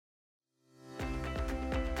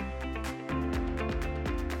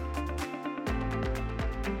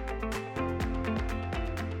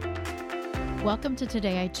Welcome to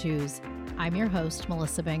Today I Choose. I'm your host,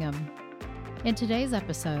 Melissa Bingham. In today's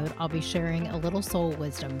episode, I'll be sharing a little soul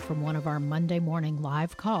wisdom from one of our Monday morning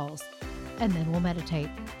live calls, and then we'll meditate.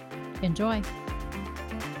 Enjoy.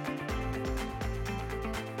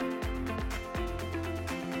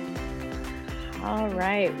 All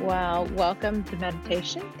right. Well, welcome to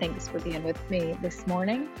meditation. Thanks for being with me this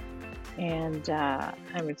morning. And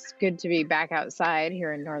it's good to be back outside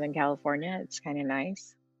here in Northern California. It's kind of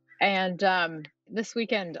nice. And this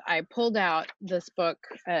weekend, I pulled out this book.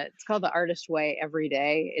 It's called The Artist Way Every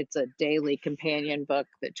Day. It's a daily companion book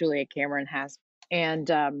that Julia Cameron has. And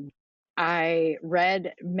I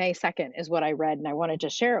read May 2nd is what I read. And I wanted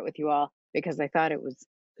to share it with you all because I thought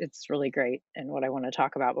it's really great and what I want to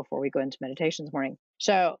talk about before we go into meditation this morning.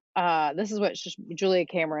 So this is what Julia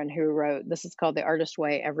Cameron, who wrote, this is called The Artist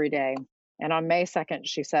Way Every Day. And on May 2nd,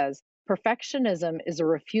 she says, perfectionism is a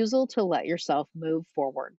refusal to let yourself move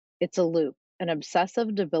forward. It's a loop, an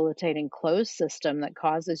obsessive, debilitating closed system that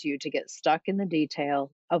causes you to get stuck in the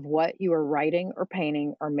detail of what you are writing or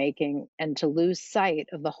painting or making and to lose sight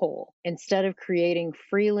of the whole. Instead of creating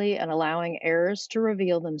freely and allowing errors to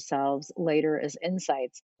reveal themselves later as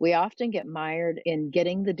insights, we often get mired in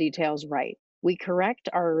getting the details right. We correct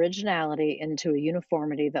our originality into a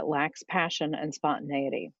uniformity that lacks passion and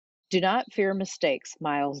spontaneity. Do not fear mistakes,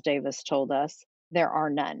 Miles Davis told us. There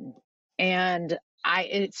are none. And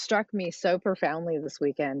it struck me so profoundly this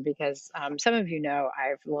weekend because some of you know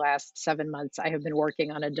the last 7 months I have been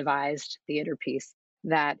working on a devised theater piece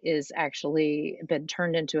that is actually been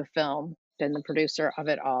turned into a film. Been the producer of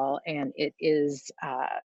it all, and it is.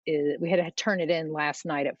 We had to turn it in last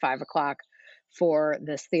night at 5 o'clock for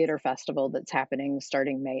this theater festival that's happening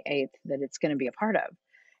starting May 8th. That it's going to be a part of,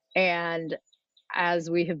 and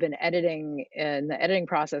as we have been editing in the editing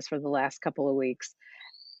process for the last couple of weeks,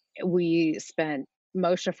 we spent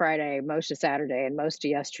most of Friday, most of Saturday, and most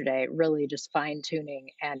of yesterday really just fine tuning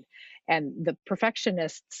and the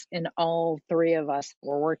perfectionists in all three of us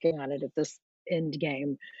were working on it at this end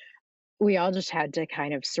game. We all just had to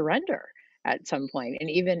kind of surrender at some point. And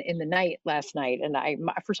even in the night last night, and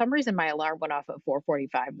for some reason my alarm went off at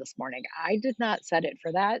 4:45 this morning. I did not set it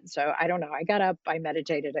for that, so I don't know. I got up, I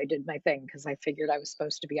meditated, I did my thing because I figured I was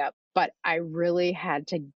supposed to be up. But I really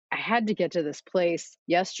I had to get to this place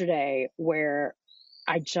yesterday where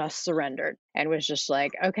I just surrendered and was just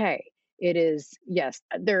like, okay, it is, yes,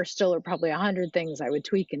 there still are probably 100 things I would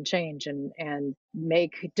tweak and change and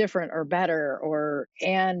make different or better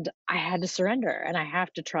and I had to surrender and I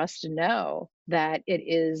have to trust and know that it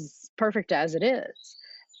is perfect as it is.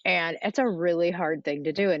 And it's a really hard thing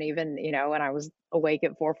to do. And even, when I was awake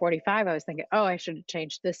at 4:45, I was thinking, oh, I should have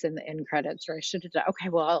changed this in the end credits, or I should have done, okay,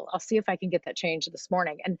 well, I'll see if I can get that changed this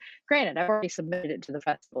morning. And granted, I've already submitted it to the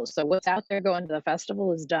festival. So what's out there going to the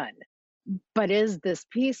festival is done. But is this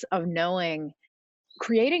piece of knowing,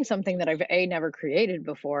 creating something that I've never created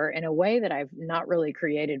before in a way that I've not really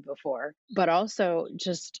created before, but also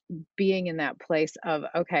just being in that place of,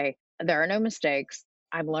 okay, there are no mistakes.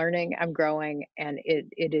 I'm learning, I'm growing, and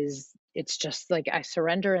it's just like I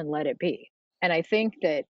surrender and let it be. And I think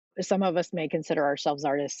that some of us may consider ourselves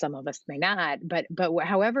artists, some of us may not, but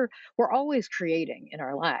however, we're always creating in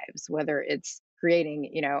our lives, whether it's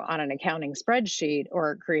creating, on an accounting spreadsheet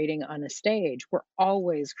or creating on a stage. We're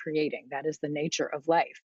always creating. That is the nature of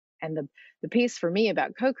life. And the piece for me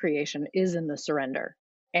about co-creation is in the surrender.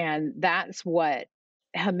 And that's what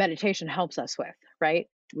meditation helps us with, right?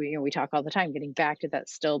 We talk all the time, getting back to that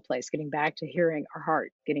still place, getting back to hearing our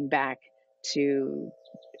heart, getting back to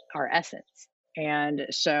our essence. And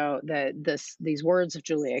so these words of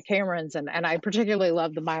Julia Cameron's, and I particularly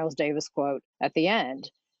love the Miles Davis quote at the end,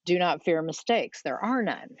 do not fear mistakes, there are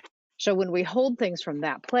none. So when we hold things from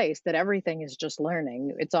that place, that everything is just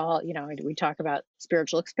learning, it's all, we talk about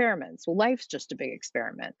spiritual experiments. Well, life's just a big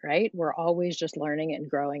experiment, right? We're always just learning and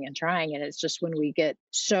growing and trying. And it's just when we get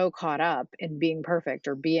so caught up in being perfect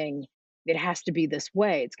or being, it has to be this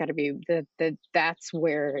way. It's got to be that's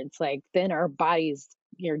where it's like, then our bodies,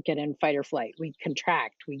 get in fight or flight. We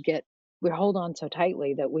contract, we hold on so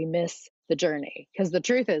tightly that we miss the journey. Because the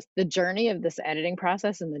truth is, the journey of this editing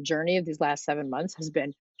process and the journey of these last 7 months has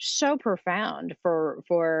been so profound for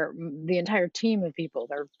the entire team of people.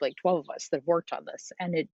 There are like 12 of us that have worked on this,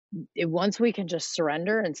 and it once we can just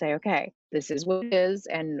surrender and say, okay, this is what it is,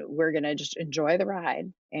 and we're gonna just enjoy the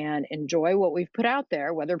ride and enjoy what we've put out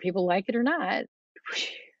there, whether people like it or not.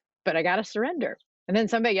 But I gotta surrender. And then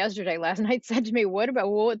somebody last night said to me, what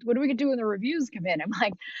do we do when the reviews come in? I'm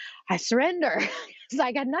like, I surrender because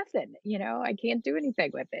I got nothing, I can't do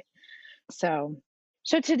anything with it. So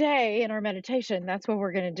today in our meditation, that's what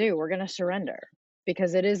we're going to do. We're going to surrender.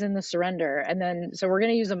 because it is in the surrender. And then, so we're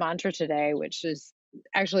going to use a mantra today, which is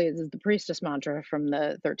actually is the priestess mantra from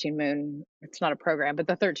the 13 moon. It's not a program, but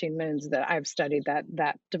the 13 moons that I've studied,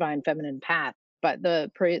 that divine feminine path. But the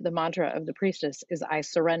mantra of the priestess is I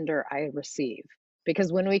surrender, I receive.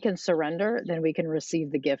 Because when we can surrender, then we can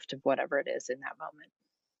receive the gift of whatever it is in that moment.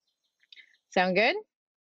 Sound good?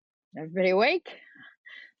 Everybody awake?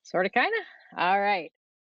 Sort of, kind of? All right.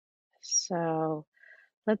 So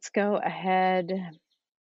let's go ahead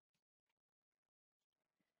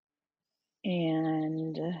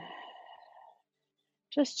and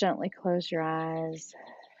just gently close your eyes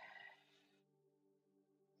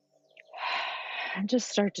and just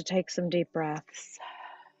start to take some deep breaths.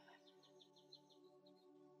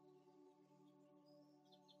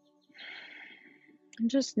 And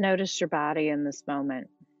just notice your body in this moment.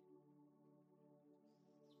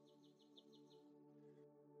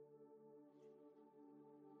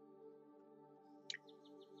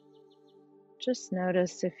 Just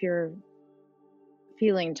notice if you're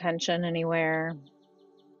feeling tension anywhere.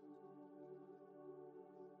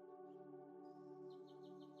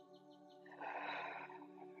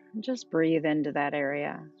 And just breathe into that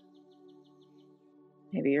area.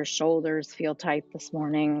 Maybe your shoulders feel tight this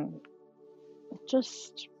morning.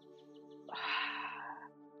 Just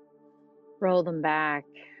roll them back.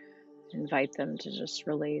 Invite them to just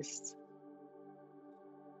release.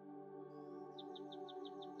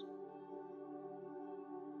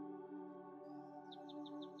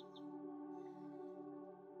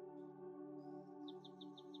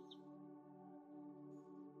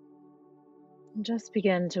 And just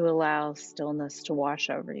begin to allow stillness to wash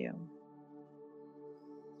over you.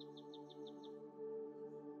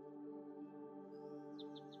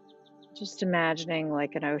 Just imagining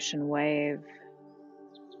like an ocean wave.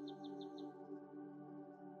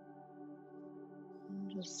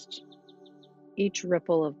 Just each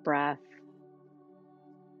ripple of breath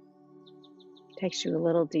takes you a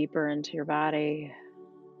little deeper into your body.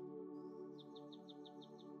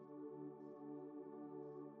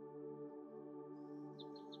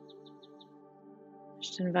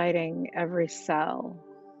 Just inviting every cell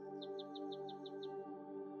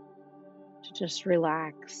to just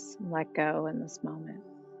relax and let go in this moment.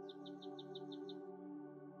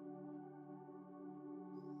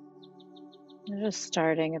 You're just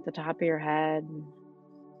starting at the top of your head.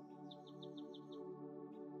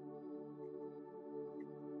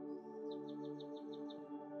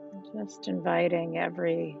 Just inviting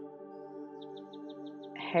every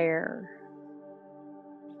hair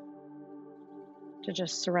to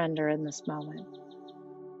just surrender in this moment.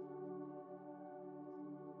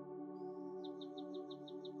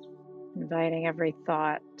 Inviting every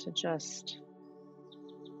thought to just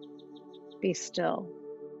be still.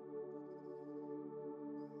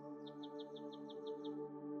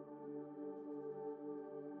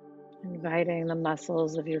 Inviting the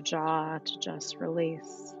muscles of your jaw to just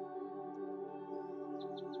release.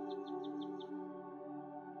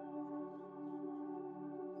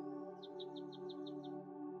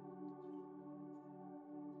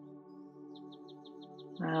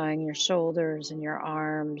 Allowing your shoulders and your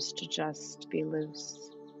arms to just be loose.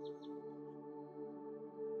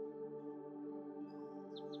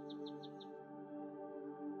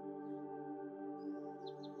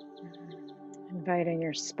 Inviting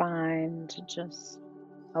your spine to just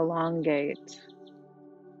elongate,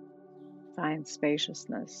 find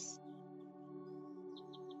spaciousness,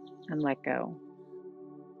 and let go.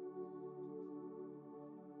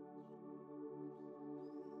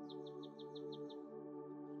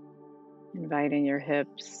 Inviting your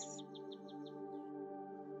hips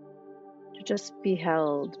to just be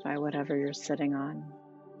held by whatever you're sitting on.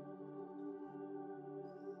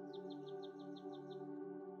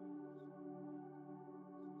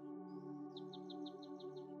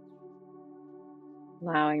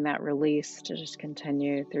 Allowing that release to just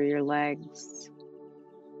continue through your legs,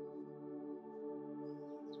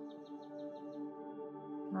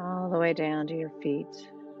 all the way down to your feet,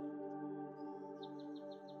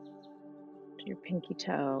 to your pinky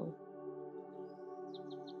toe.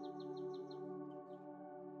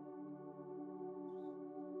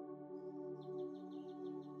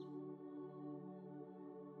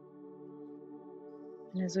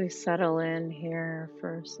 And as we settle in here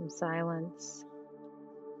for some silence,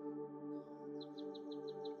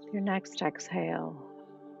 your next exhale,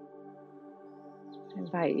 I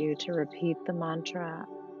invite you to repeat the mantra,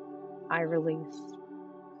 I release.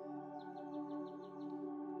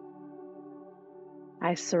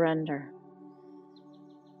 I surrender.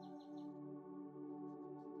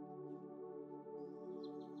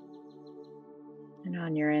 And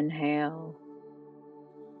on your inhale,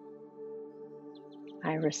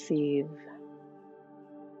 receive.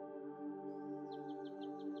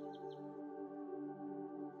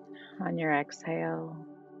 On your exhale,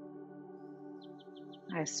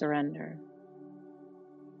 I surrender.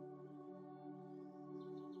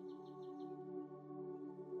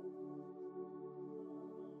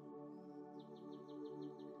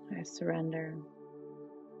 I surrender.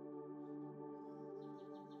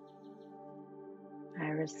 I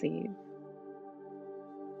receive.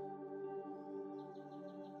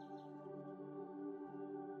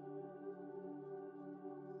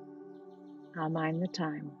 I'll mind the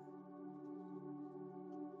time.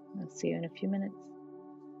 I'll see you in a few minutes.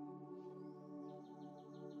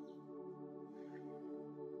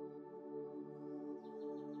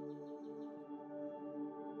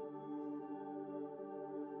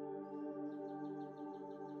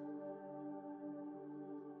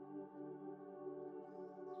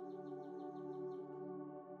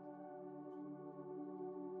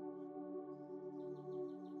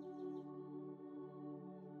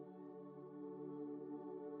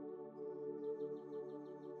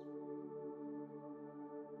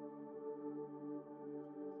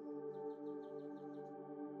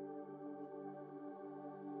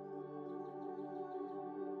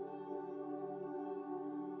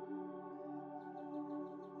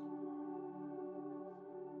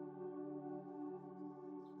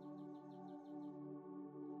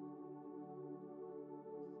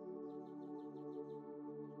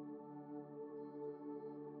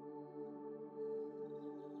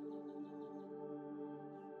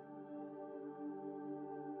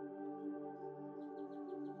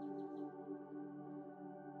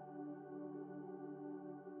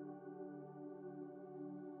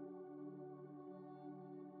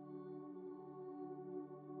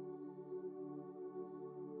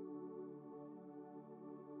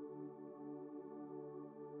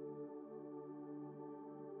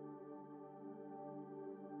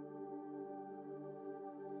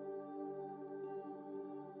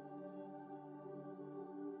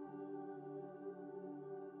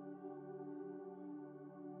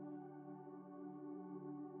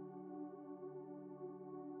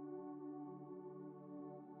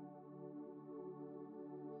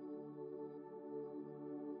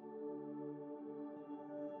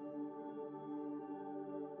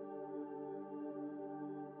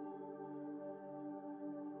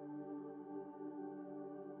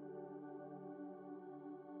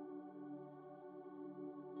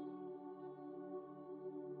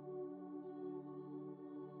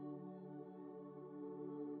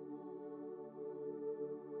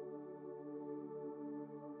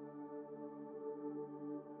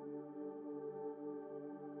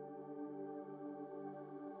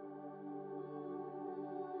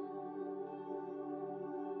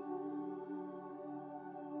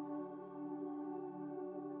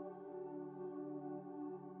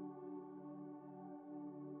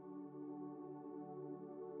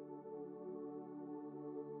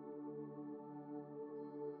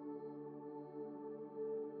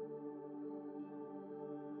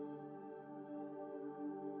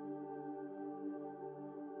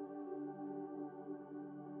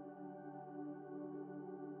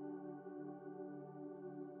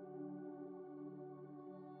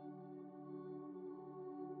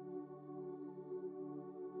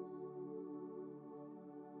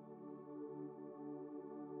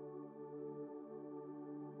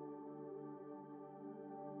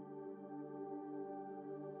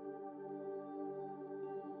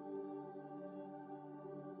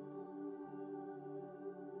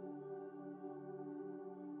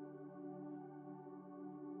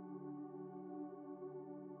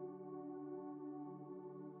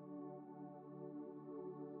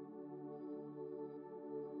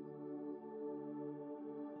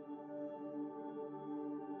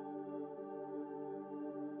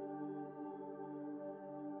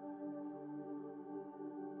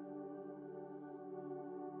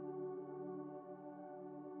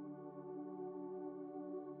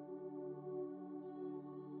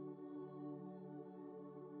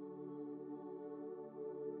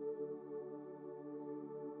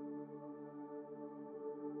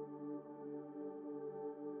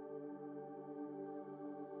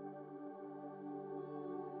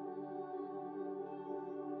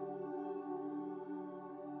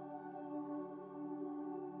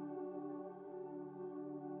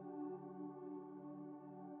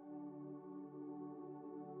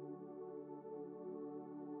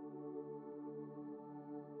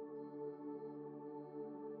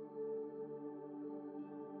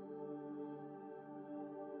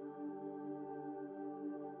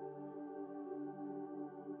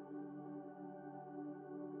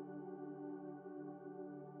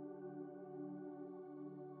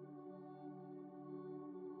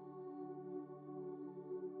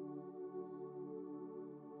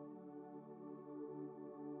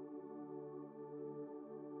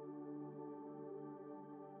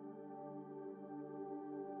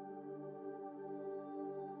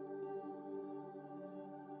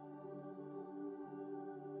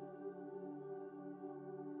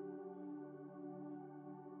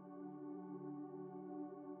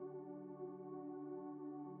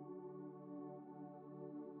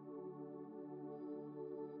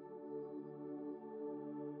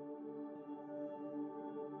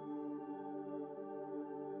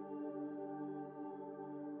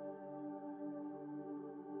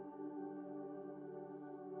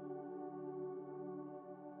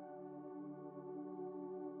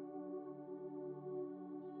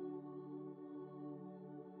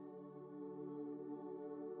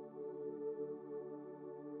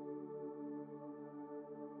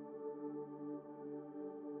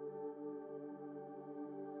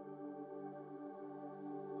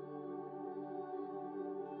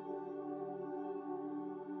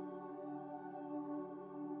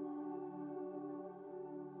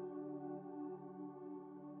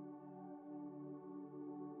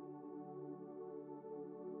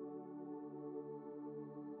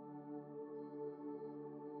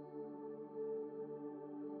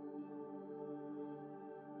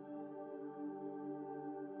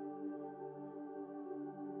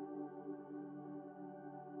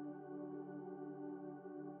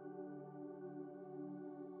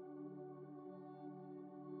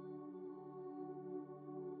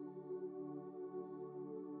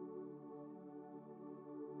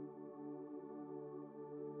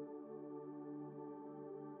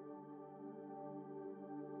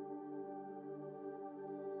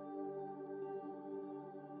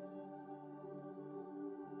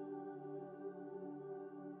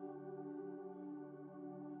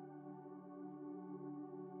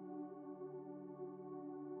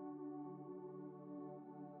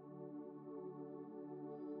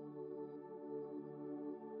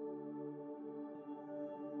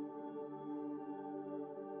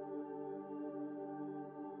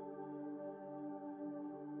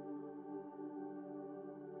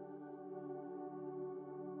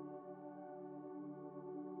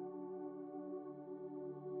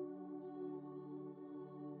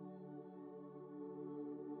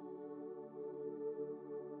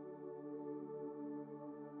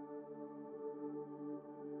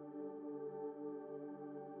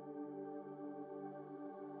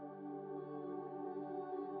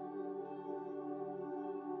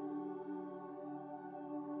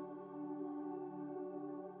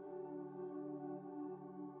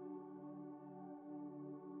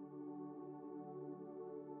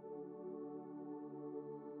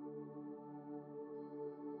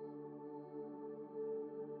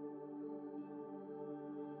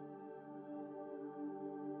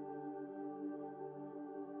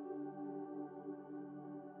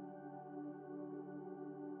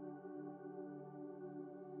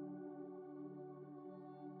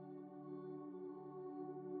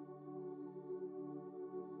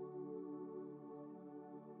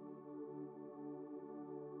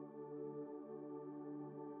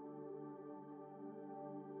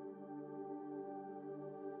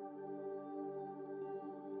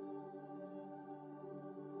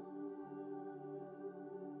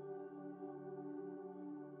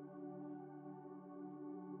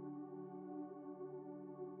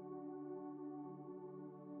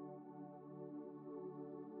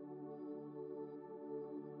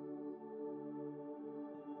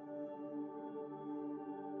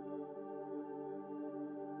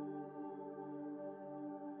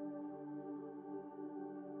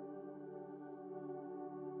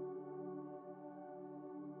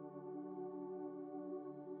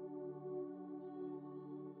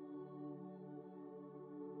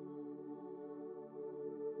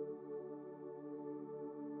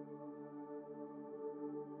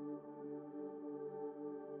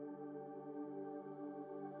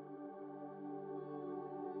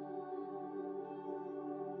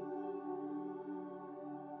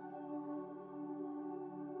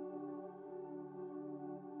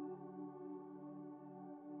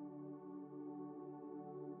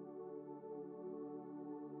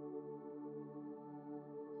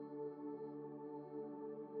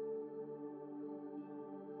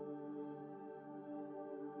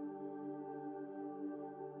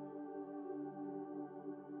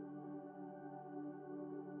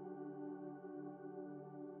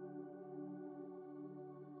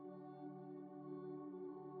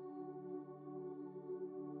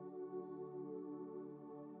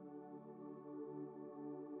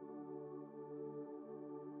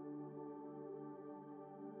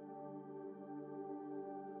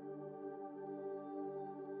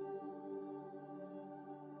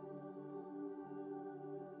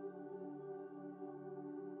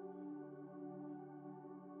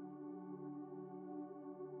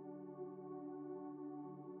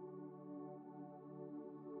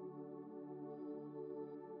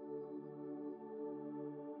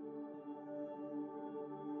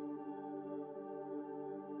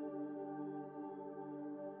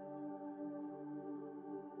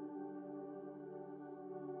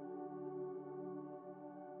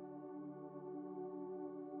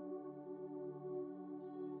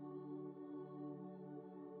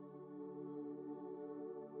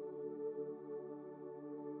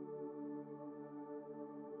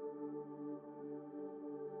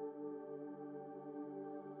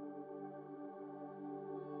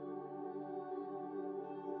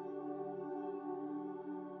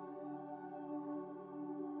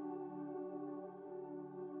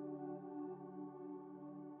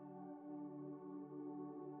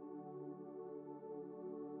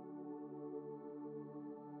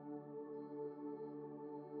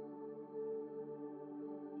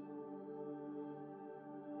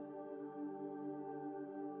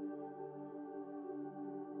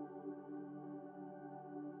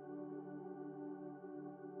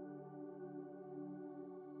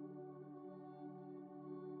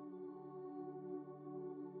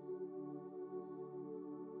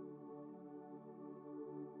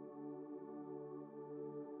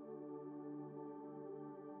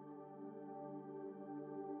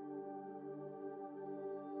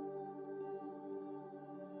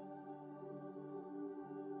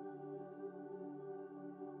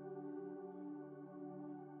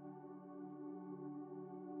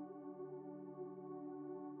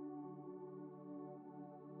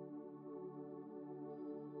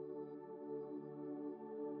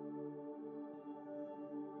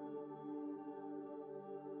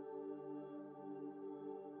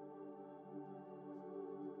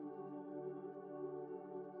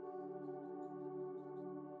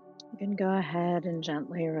 can go ahead and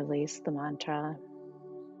gently release the mantra.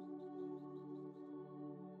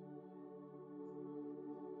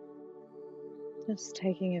 Just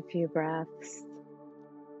taking a few breaths,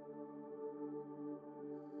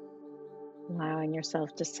 allowing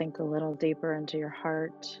yourself to sink a little deeper into your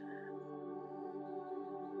heart.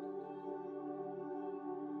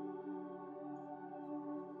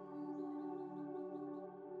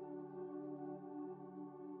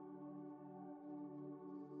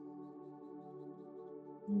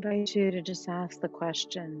 I invite you to just ask the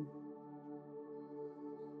question,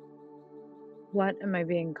 what am I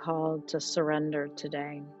being called to surrender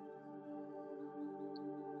today?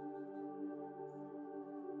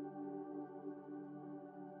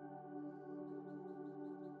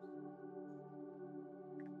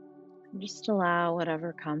 Just allow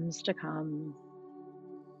whatever comes to come.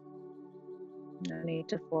 No need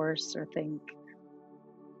to force or think.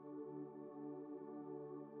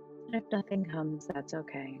 And if nothing comes, that's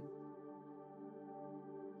okay.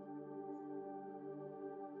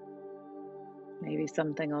 Maybe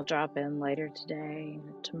something will drop in later today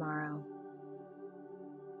or tomorrow.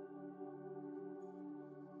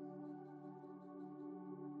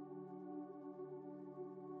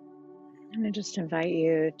 And I just invite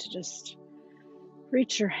you to just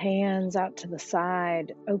reach your hands out to the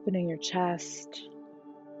side, opening your chest,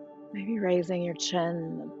 maybe raising your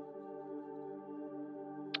chin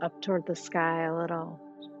up toward the sky a little.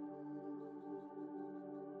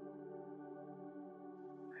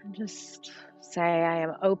 And just say, I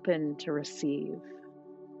am open to receive.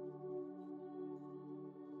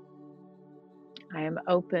 I am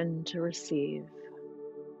open to receive.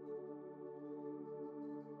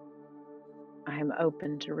 I am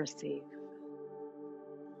open to receive.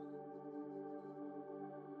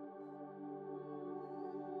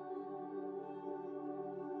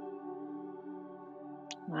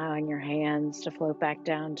 Allowing your hands to float back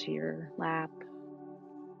down to your lap.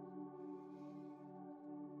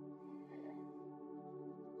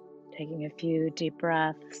 Taking a few deep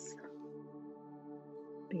breaths.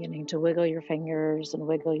 Beginning to wiggle your fingers and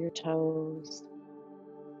wiggle your toes.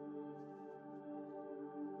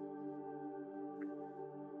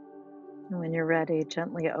 And when you're ready,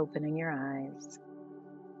 gently opening your eyes.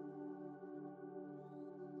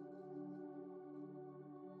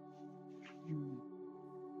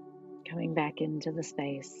 Coming back into the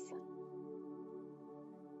space.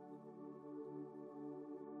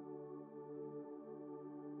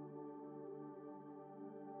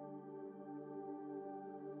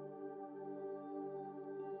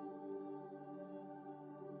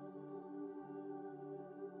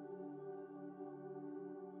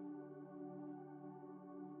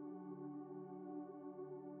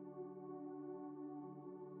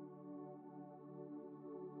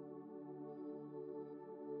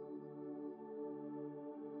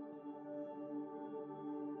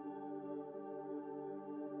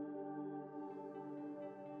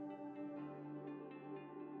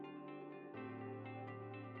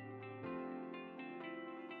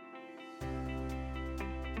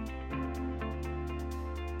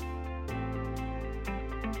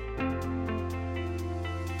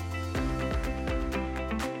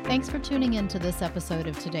 Thanks for tuning in to this episode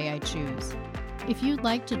of Today I Choose. If you'd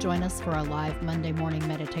like to join us for our live Monday morning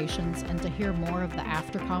meditations and to hear more of the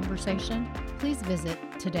after conversation, please visit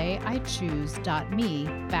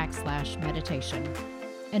todayichoose.me/meditation.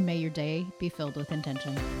 And may your day be filled with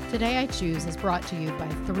intention. Today I Choose is brought to you by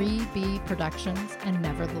 3B Productions and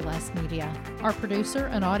Nevertheless Media. Our producer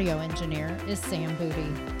and audio engineer is Sam Booty.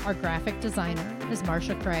 Our graphic designer is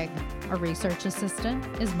Marsha Craig. Our research assistant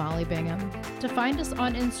is Molly Bingham. To find us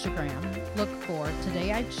on Instagram, look for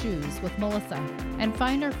Today I Choose with Melissa, and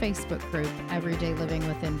find our Facebook group, Everyday Living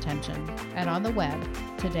with Intention, and on the web,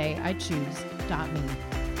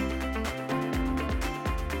 todayichoose.me.